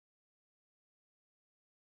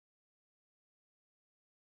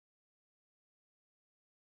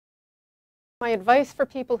My advice for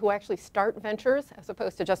people who actually start ventures, as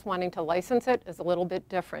opposed to just wanting to license it, is a little bit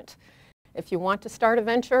different. If you want to start a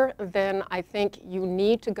venture, then I think you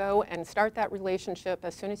need to go and start that relationship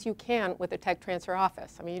as soon as you can with a tech transfer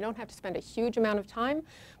office. I mean, you don't have to spend a huge amount of time,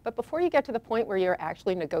 but before you get to the point where you're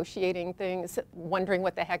actually negotiating things, wondering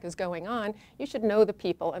what the heck is going on, you should know the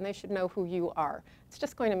people and they should know who you are. It's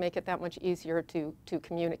just going to make it that much easier to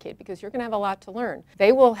communicate because you're going to have a lot to learn.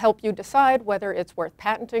 They will help you decide whether it's worth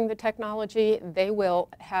patenting the technology. They will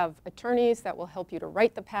have attorneys that will help you to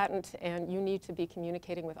write the patent, and you need to be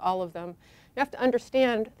communicating with all of them. You have to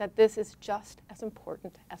understand that this is just as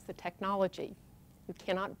important as the technology. You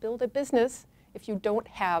cannot build a business if you don't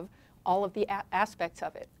have all of the aspects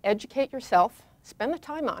of it. Educate yourself, spend the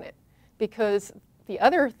time on it, because the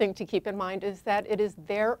other thing to keep in mind is that it is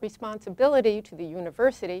their responsibility to the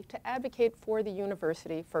university to advocate for the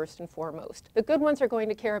university first and foremost. The good ones are going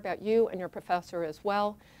to care about you and your professor as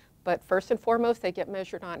well, but first and foremost they get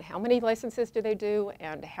measured on how many licenses do they do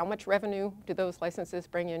and how much revenue do those licenses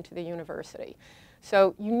bring into the university.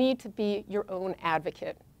 So you need to be your own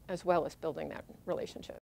advocate as well as building that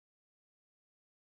relationship.